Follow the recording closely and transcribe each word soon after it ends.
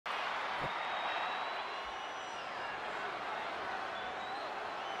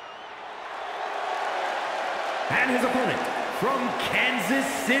And his opponent from Kansas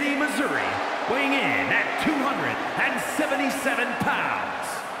City, Missouri, weighing in at 277 pounds,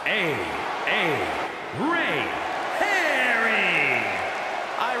 Ray Harry.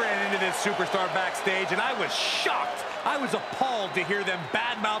 I ran into this superstar backstage, and I was shocked. I was appalled to hear them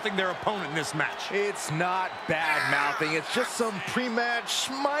bad-mouthing their opponent in this match. It's not bad-mouthing. It's just some pre-match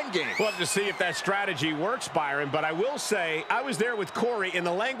mind games. We'll have to see if that strategy works, Byron, but I will say I was there with Corey, and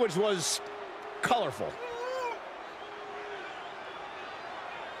the language was colorful.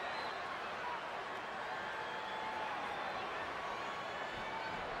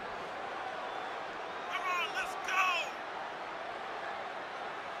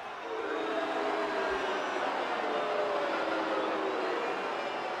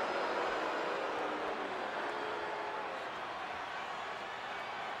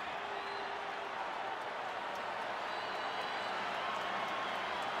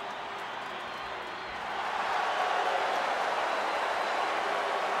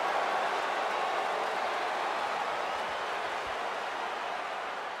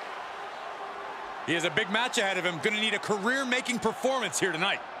 He has a big match ahead of him. Going to need a career-making performance here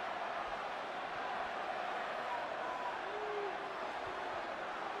tonight.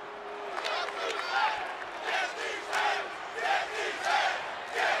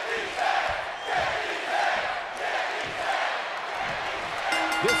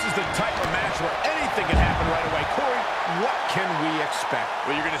 This is the type of match where anything can happen right away. Corey, what can we expect?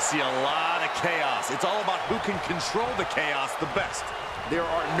 Well, you're going to see a lot of chaos. It's all about who can control the chaos the best. There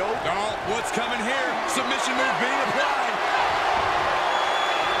are no... Oh, what's coming here? Submission move being applied.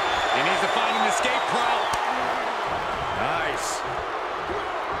 He needs to find an escape route. Nice.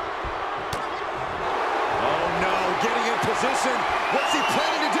 Oh, no. Getting in position. What's he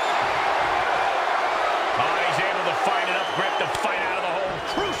planning to do? Oh, he's able to find enough grip to fight out of the hole.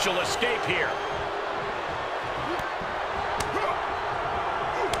 Crucial escape here.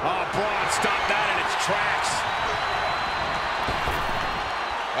 Oh, Braun stopped that in its tracks.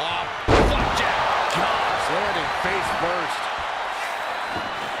 Flapjack. Gosh, landing face first.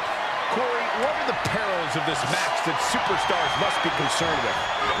 Corey, what are the perils of this match that superstars must be concerned with?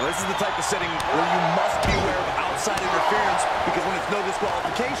 Well, this is the type of setting where you must be aware of outside interference, because when it's no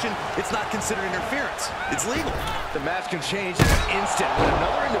disqualification, it's not considered interference. It's legal. The match can change in an instant when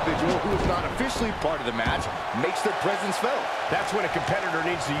another individual who is not officially part of the match makes their presence felt. That's when a competitor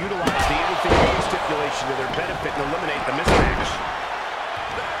needs to utilize the anything goes stipulation to their benefit and eliminate the mismatch.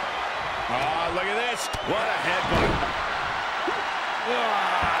 Oh, look at this. What a headbutt.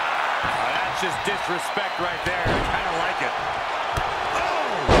 That's just disrespect right there. I kind of like it.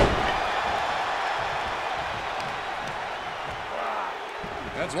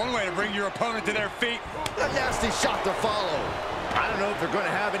 That's one way to bring your opponent to their feet. A nasty shot to follow. I don't know if they're going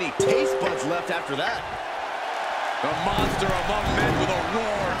to have any taste buds left after that. A monster among men with a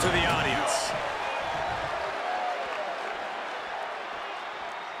roar to the audience.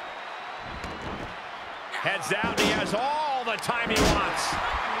 Heads out, and he has all the time he wants.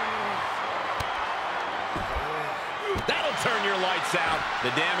 That'll turn your lights out. The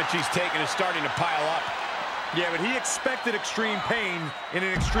damage he's taken is starting to pile up. Yeah, but he expected extreme pain in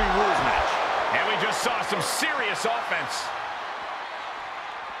an Extreme Rules match. And we just saw some serious offense.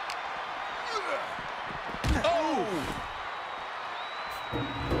 Oh!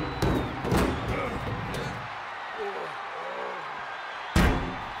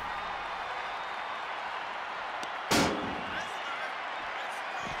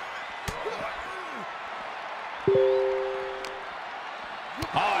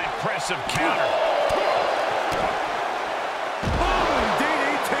 Oh, impressive counter. Boom,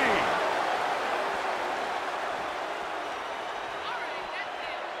 DDT.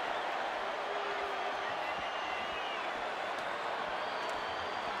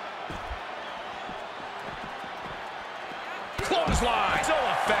 Clothesline, so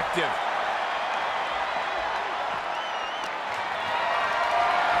effective.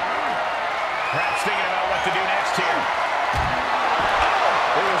 Perhaps thinking about what to do next here.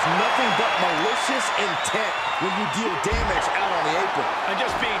 There is nothing but malicious intent when you deal damage out on the apron. And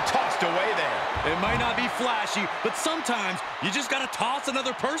just being tossed away there. It might not be flashy, but sometimes you just got to toss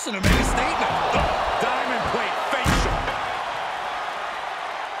another person to make a statement. Diamond plate facial.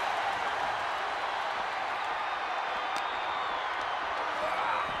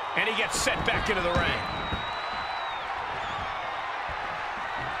 And he gets set back into the ring.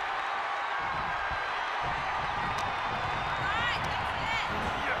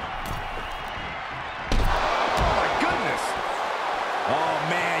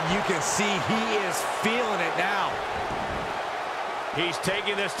 You can see he is feeling it now. He's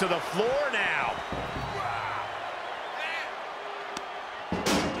taking this to the floor now.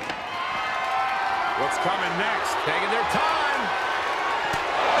 What's coming next? Taking their time.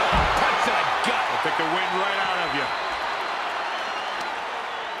 Punch to the gut. They'll take the wind right out of you.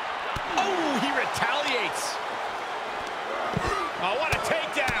 Oh, he retaliates. Oh, what a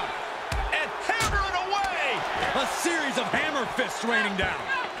takedown. And hammer it away. A series of hammer fists raining down.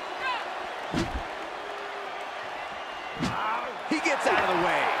 He gets out of the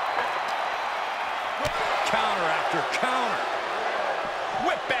way. Counter after counter.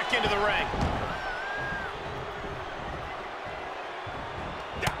 Whip back into the ring.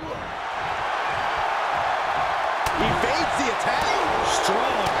 Evades the attack.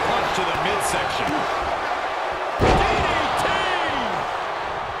 Strong punch to the midsection. DDT!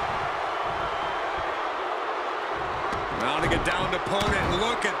 Mounting a downed opponent.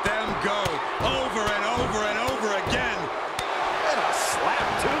 Look at them go. Over and over and over again. And a slap,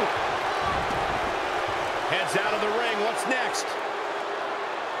 too. Heads out of the ring. What's next?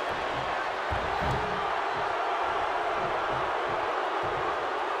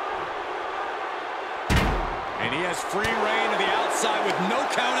 And he has free reign to the outside with no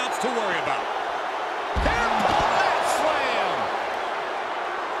countouts to worry about. Mat slam!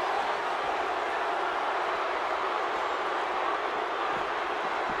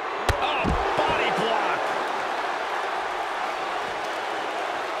 Oh, body block!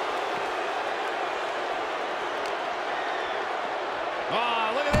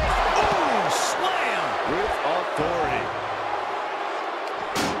 Oh, look at this! Ooh, slam! With authority.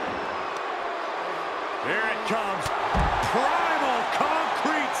 Here it comes. Primal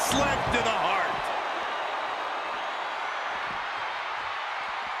concrete slap to the heart.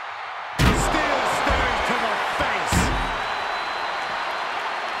 Steel stairs to the face.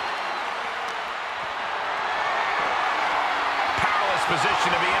 Powerless position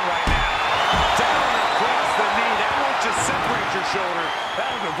to be in right now. Down across the knee. That won't just separate your shoulder.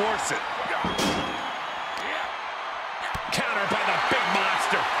 That'll divorce it. Counter by the big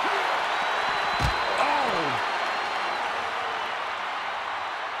monster.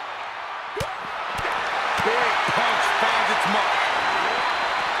 Big punch finds its mark.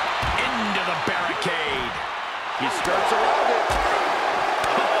 Into the barricade. He skirts around it.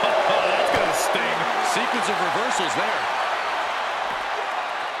 Oh, that's going to sting. Sequence of reversals there.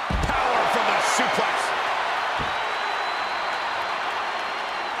 Power from the suplex.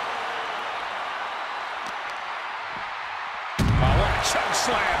 Oh, what a choke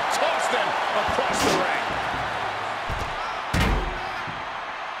slam. Tossed him across the ring.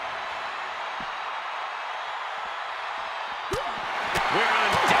 We're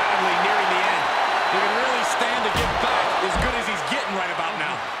undoubtedly nearing the end. He can really stand to get back as good as he's getting right about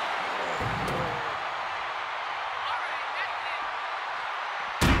now.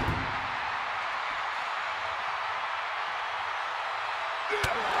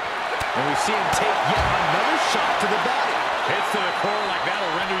 And we see him take yet another shot to the body. Hits to the core like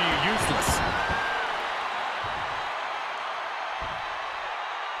that'll render you useless.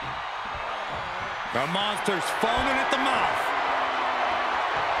 The monster's foaming at the mouth.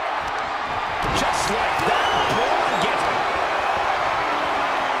 Just like that, Braun gets it.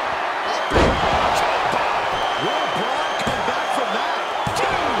 Will Braun come back from that?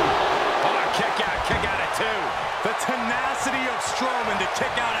 Oh, kick out at two. The tenacity of Strowman to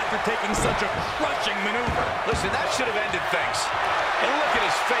kick out after taking such a crushing maneuver. Listen, that should have ended things. And look at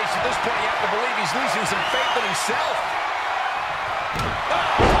his face. At this point, you have to believe he's losing some faith in himself.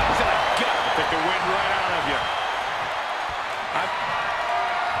 Oh, to the gut. Take the wind right out of you.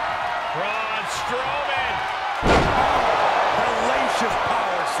 Braun Strowman. Hellacious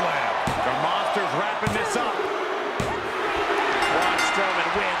power slam. The monster's wrapping this up. Braun Strowman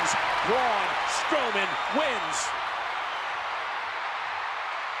wins. Braun Strowman wins.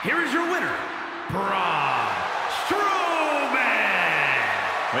 Here is your winner, Braun Strowman.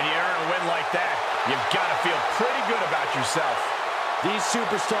 When you earn a win like that, you've got to feel pretty good about yourself. These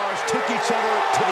superstars took each other to the